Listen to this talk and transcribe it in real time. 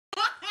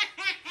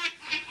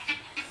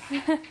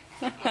She's like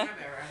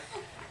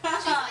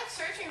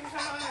searching for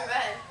someone in the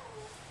bed.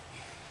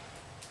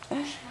 No,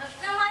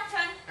 my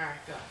turn.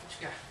 Alright, go. What you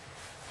got?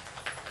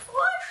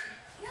 What?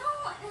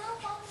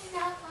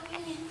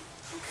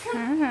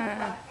 No,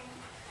 not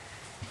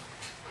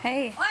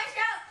Hey. Watch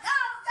out! No,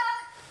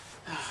 don't!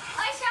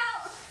 Watch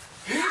out!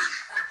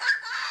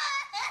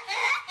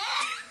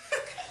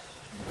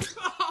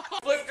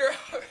 Flipped her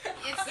over.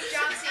 It's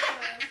John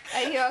Cena.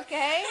 Are you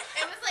okay?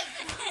 It was like...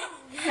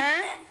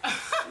 Huh?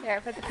 There,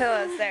 put the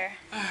pillows there.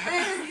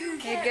 You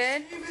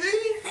good?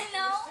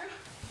 No.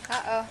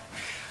 Uh-oh.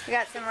 We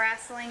got some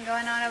wrestling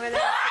going on over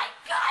there.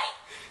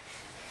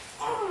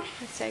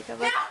 Let's take a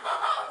look.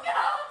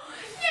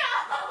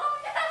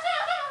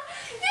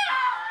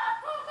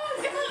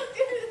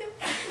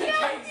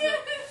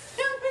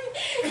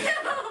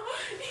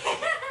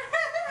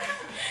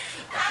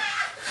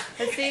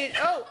 Let's see.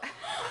 Oh!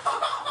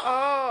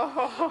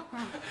 Oh!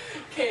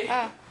 Okay.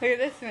 Oh, look at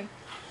this one.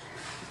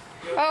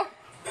 Oh!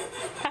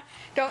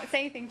 Don't say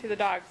anything to the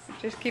dogs.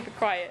 Just keep it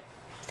quiet.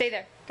 Stay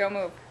there. Don't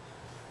move.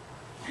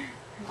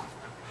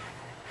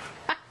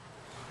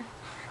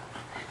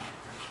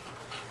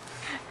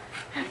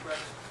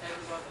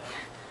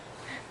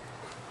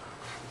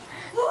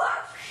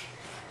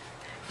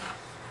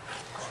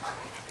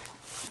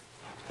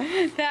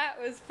 That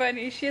was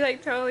funny. She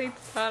like totally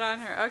thought on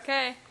her.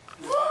 Okay.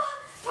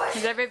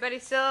 Is everybody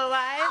still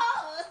alive?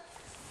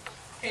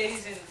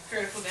 Katie's in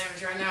critical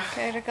damage right now.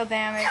 Critical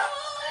damage. I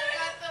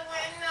got the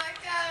wind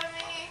knocked out of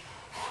me.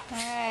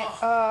 Alright.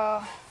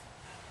 Oh.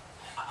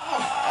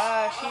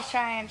 Oh, she's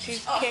trying.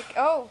 She's kick.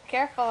 Oh,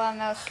 careful on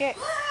those kicks.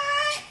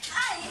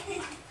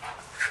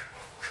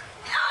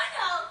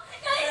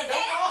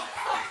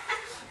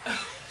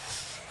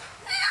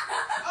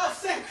 Oh,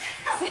 sick.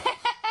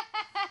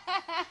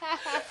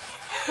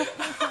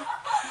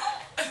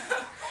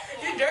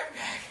 You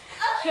dirtbag.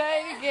 Try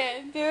it again.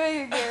 Do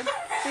it again.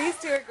 These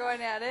two are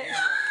going at it.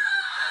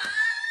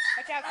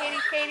 Watch out, Katie.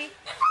 Katie.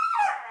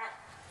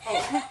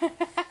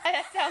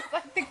 That sounds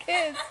like the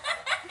kids.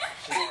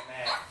 She's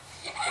mad.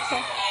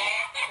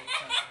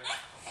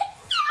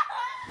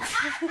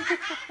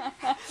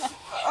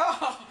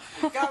 Oh,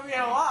 got me in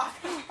a lock.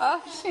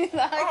 Oh, she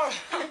locked.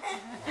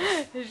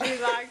 She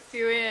locked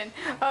you in.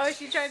 Oh,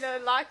 she tried to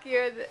lock you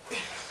in.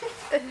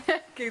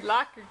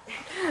 Lock her.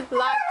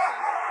 Lock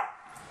her.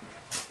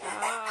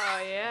 Oh,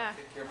 yeah.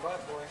 Kick your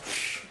butt, boy.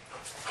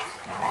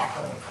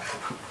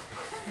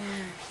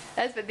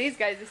 That's what these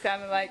guys are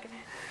sounding like.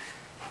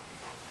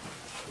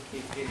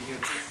 Keep getting you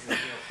pieces of your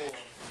full.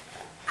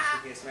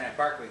 He gets mad.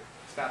 Barkley,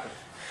 stop it.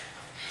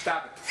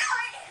 Stop it.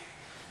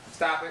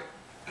 Stop it.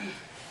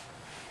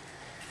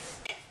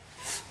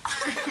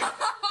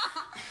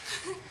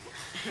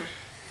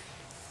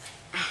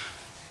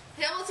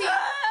 Double team.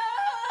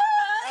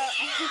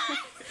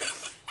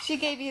 She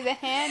gave you the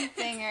hand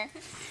finger.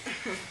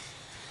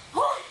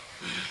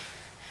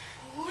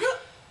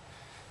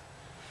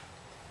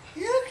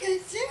 You can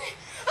see me.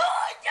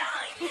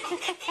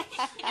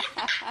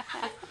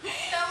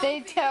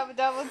 They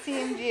double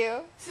teamed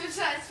you. Switch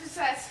sides, switch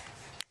sides.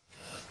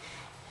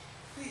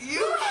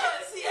 You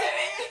can't see me.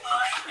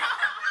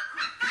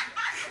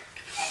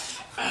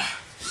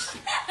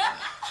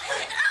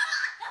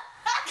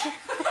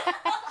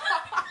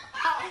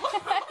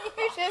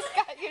 You just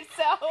got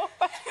yourself.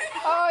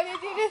 Oh,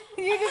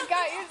 did you just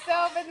got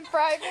yourself in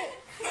private?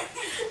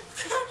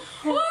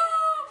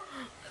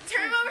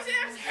 Turn him over,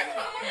 Sam. Turn him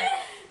over.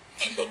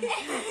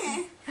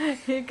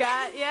 You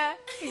got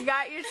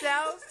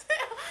yourself.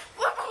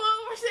 Flip him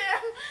over,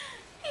 Sam.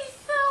 He's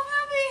so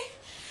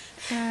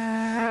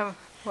heavy.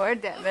 Poor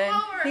Devin.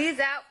 He's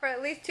out for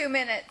at least 2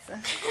 minutes.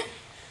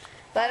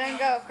 Let him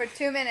go for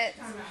 2 minutes.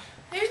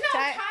 There's no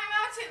Time-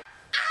 timeouts in.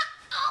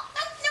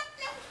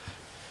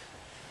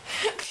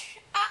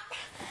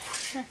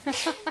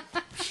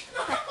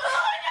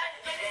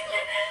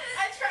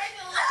 I tried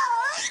to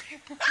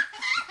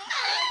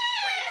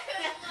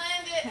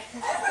land it.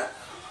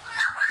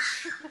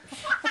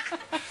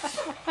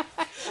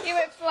 You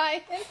went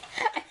flying.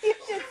 You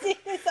should see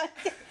this.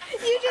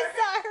 You just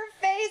saw her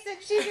face, and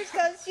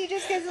she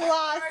just gets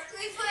lost.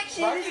 Barkley's like,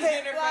 She Barkley's just went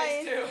in her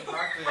flying. face too.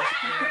 Barkley,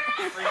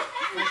 freak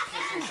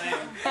kissing Sam.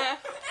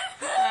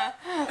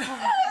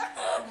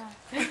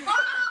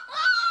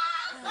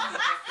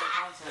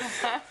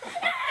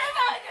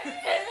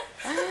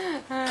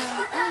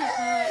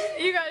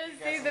 You gotta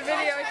see the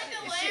video.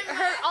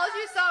 All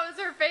you saw was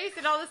her face,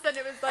 and all of a sudden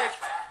it was like,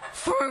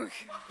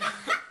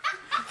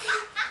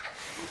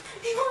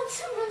 You want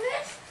some of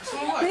this?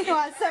 you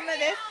want some of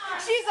this?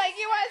 She's like,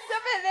 you want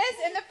some of this?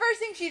 And the first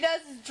thing she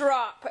does is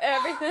drop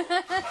everything.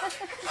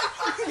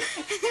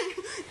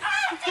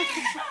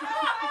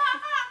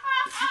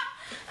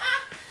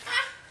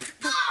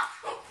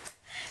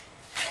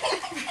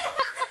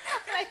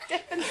 Like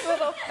Devin's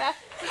little fat.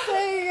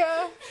 There you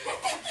go.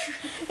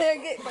 There,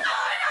 get.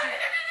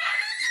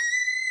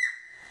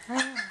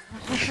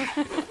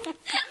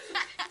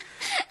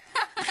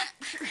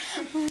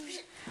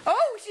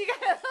 Oh, she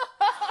got a.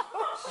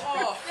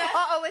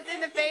 Uh-oh, it's in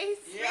the face?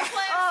 Yeah.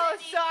 Oh,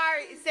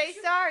 sorry. Say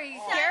sorry.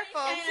 Careful.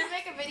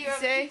 video of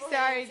Say people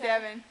sorry, hitting each other.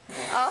 Devin.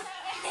 Oh.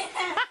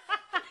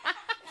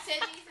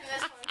 Send Ethan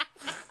this one.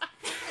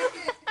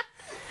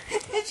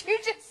 Did you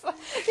just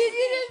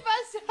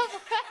bust up?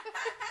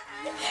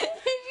 Did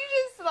you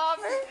just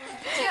slobber?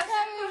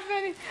 That was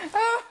funny.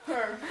 Oh.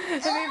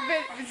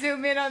 Let me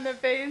zoom in on the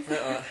face.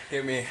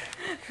 Hear me. Wait,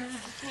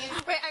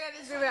 I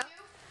gotta zoom out.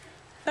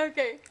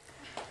 Okay.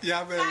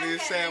 Y'all better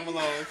leave Sam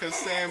alone, because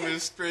Sam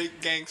is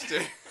straight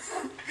gangster.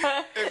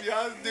 If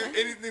y'all do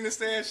anything to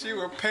Sam, she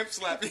will pimp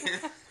slap you.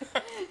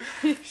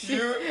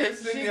 You and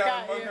Sydney are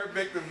got among you. her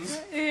victims.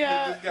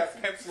 Yeah. They just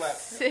got pimp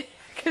slapped.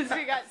 Because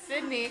we got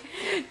Sydney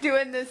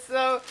doing the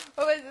slow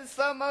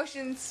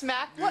motion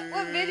smack. What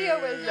video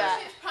was that?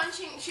 She was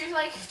punching. She was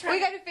like trying. We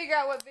got to figure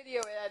out what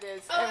video that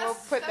is, Oh, and we'll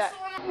put that.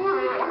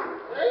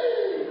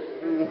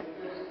 the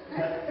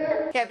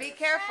one Yeah, be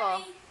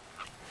careful.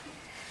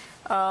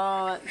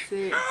 Oh, let's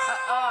see.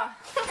 Oh.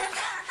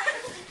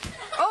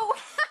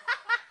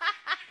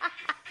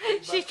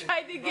 She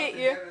tried to get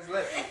you.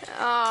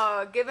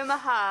 Oh, give him a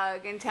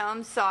hug and tell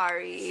him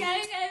sorry.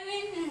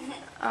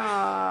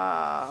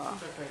 Oh.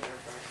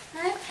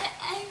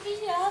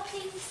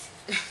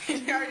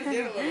 You already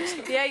did a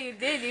little. Yeah, you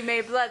did. You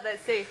made blood.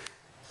 Let's see.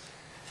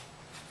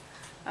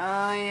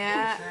 Oh,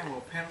 yeah. Sam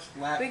will pimp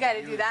slap We got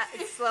to you. do that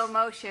in slow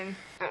motion.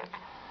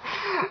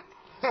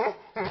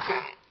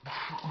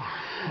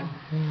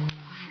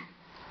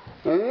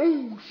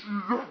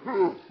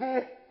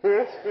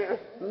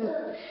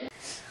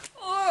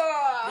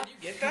 Did you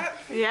get that?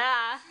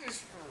 Yeah.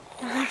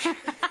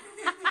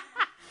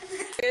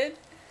 Good.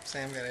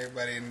 Sam got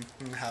everybody in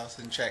the house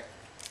in check.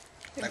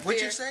 In Like, what'd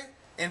fear. you say?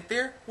 In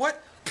fear?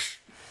 What?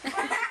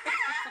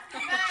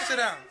 Sit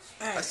down.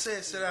 I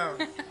said sit down.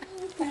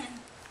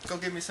 Go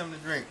get me something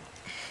to drink.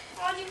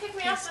 Why'd you pick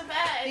me off the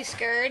bed? You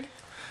scared?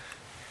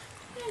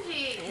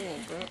 Angie.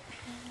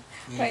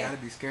 You Wait. gotta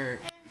be scared.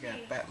 You got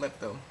a fat lip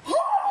though.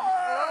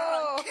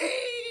 Oh. So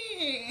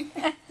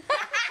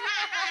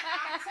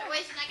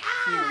wait, she's like,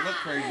 You even look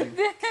crazy.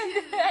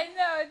 I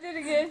know. I did it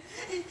again.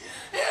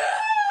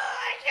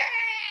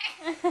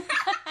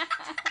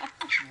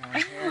 My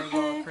hair's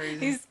all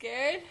crazy. You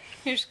scared?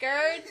 You're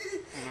scared? why'd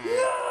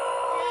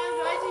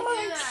you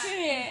do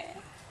that?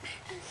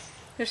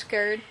 You're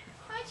scared?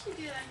 Why'd you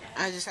do that?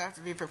 I just have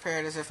to be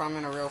prepared as if I'm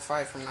in a real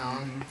fight from now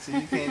on. See, you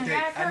can't take.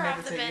 Grab her I never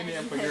off the take bed. any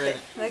of them for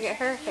granted. Look at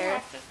her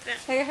hair.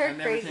 Look at her I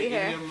never crazy take any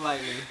hair. of them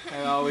lightly.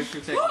 I always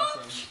protect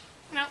myself.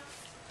 Nope.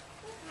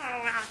 Oh,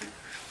 wow.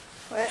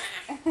 What?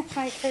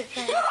 Like her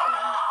trying to-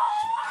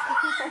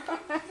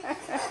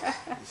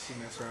 If she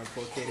mess around and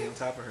pull Katie on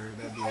top of her,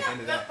 that'd be the end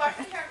of Go, that.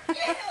 Barkley, her.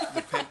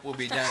 The pimp will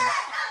be done.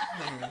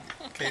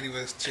 Katie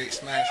was straight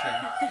smash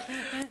her.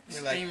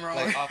 You're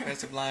Steamroller. like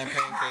offensive line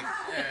pancake.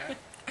 Yeah.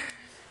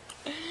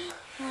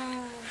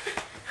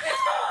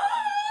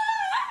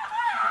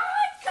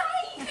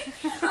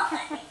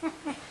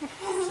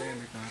 Sam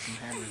be throwing some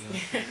hammers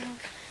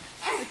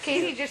though.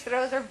 Katie just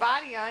throws her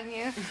body on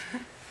you.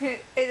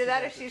 Either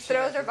that or she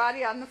throws her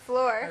body on the Her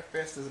floor.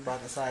 fist is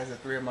about the size of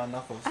 3 of my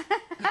knuckles.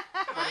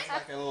 It's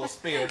like a little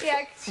spear.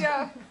 Yeah,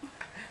 show.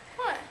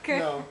 What?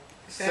 No,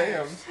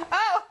 Sam's.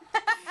 Oh!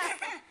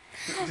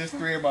 Just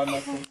 3 of my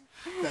knuckles.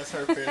 That's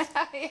her fist.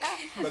 Yeah.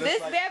 But it's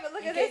This, like- yeah, but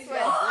look at this one.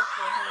 A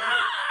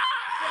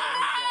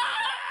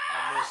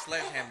little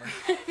sledgehammer.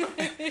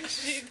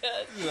 She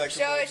does. It's like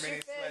Show a us little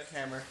your mini fist.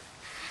 sledgehammer.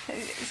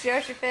 Show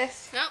us your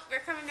fist. Nope, we're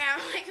coming down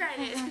like I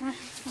did.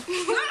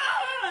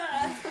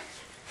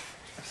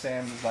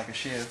 Sam is like a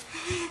shiv.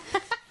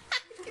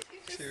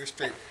 She was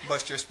straight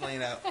bust your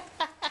spleen out.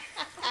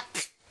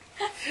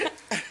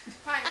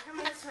 Fine, come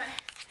this way.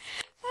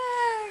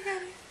 Oh,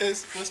 God.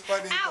 It's what's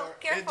funny Ow, though,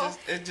 careful.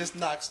 it just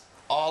knocks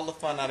all the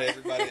fun out of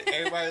everybody.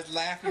 Everybody's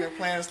laughing and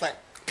playing. It's like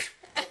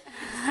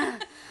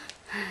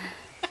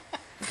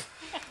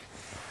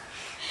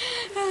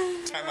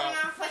time Going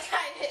out. off like I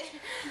did.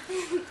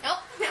 Nope,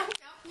 nope,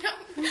 nope,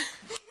 nope.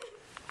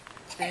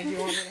 And you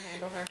want me to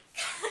handle her?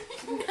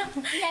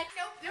 Yeah,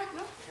 nope, nope,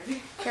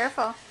 nope.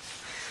 Careful.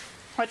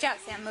 Watch out,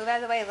 Sam. Move out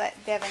of the way. Let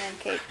Devin and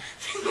Kate.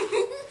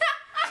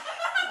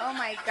 Oh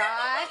my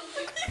gosh.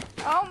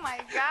 Oh my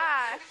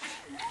gosh.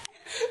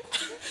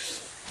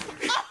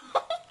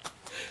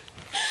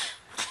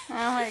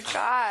 Oh my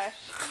gosh.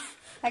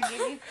 I give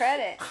you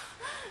credit.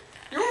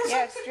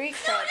 Yeah, street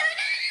cred.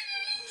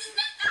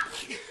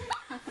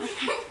 I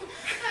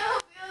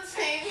don't feel the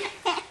same.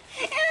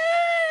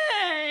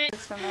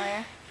 Looks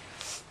familiar.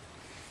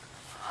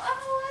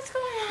 Oh, what's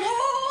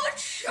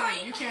going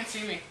on? You can't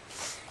see me.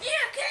 You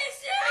can't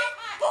see me.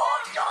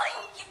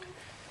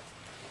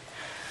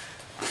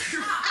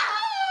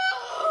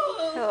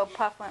 A little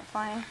puff went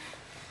flying.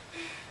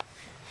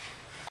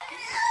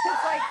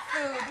 It's like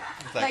food.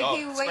 It's Like, oh,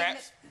 he waiting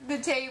scraps. at the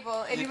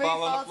table. Anybody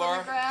fall on the falls on floor,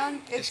 the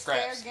ground, it's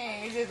fair scraps.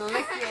 game. You just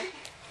lick it.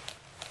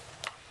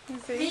 You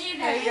see? you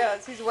There he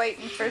goes. He's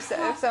waiting for Are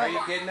someone. you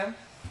getting them?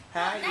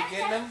 Huh? You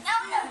getting them?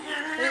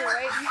 He's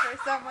waiting for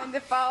someone to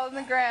fall on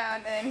the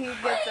ground, and he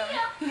gets them.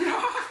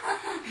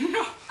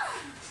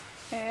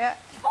 Yeah.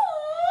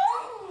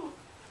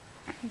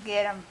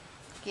 Get him.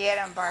 Get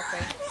him, Barkley.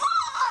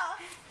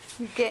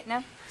 You getting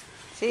him?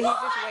 See, he's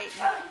just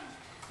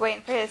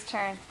waiting for his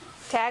turn.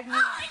 Tag me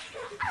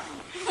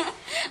in.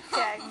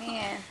 Tag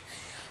me in.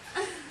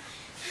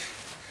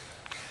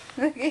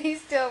 Look, he's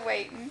still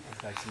waiting.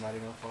 It's like somebody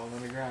gonna fall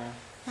on the ground.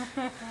 Look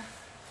at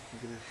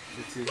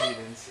the two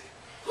heathens.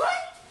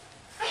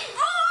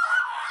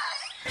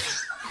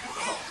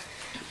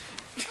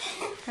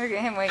 Look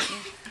at him waiting.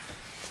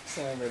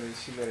 Sam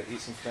she better eat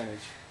some spinach.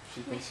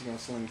 She thinks she's gonna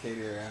sling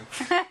Katie around.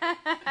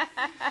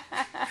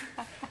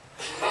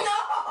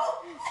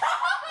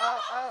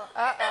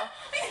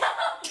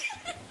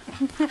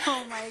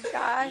 Oh my You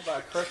gosh. about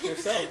to crush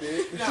yourself,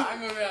 dude. No, I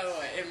moved out of the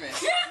way. It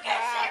missed.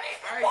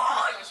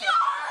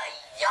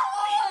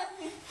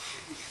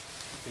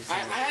 I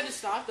had to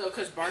stop though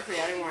because Barkley,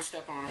 I didn't want to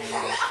step on him.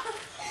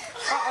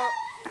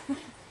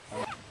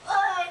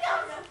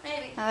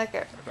 Maybe. Now look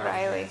at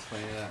Riley.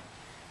 Clean it up.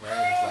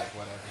 Riley's like,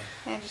 whatever.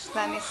 And just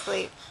let me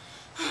sleep.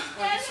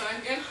 Want this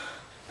sign again?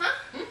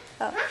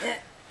 Oh, yeah.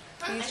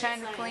 He's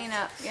trying to clean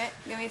up. Yeah,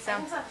 give me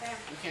some. You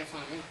can't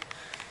find me.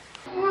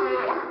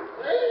 Oh,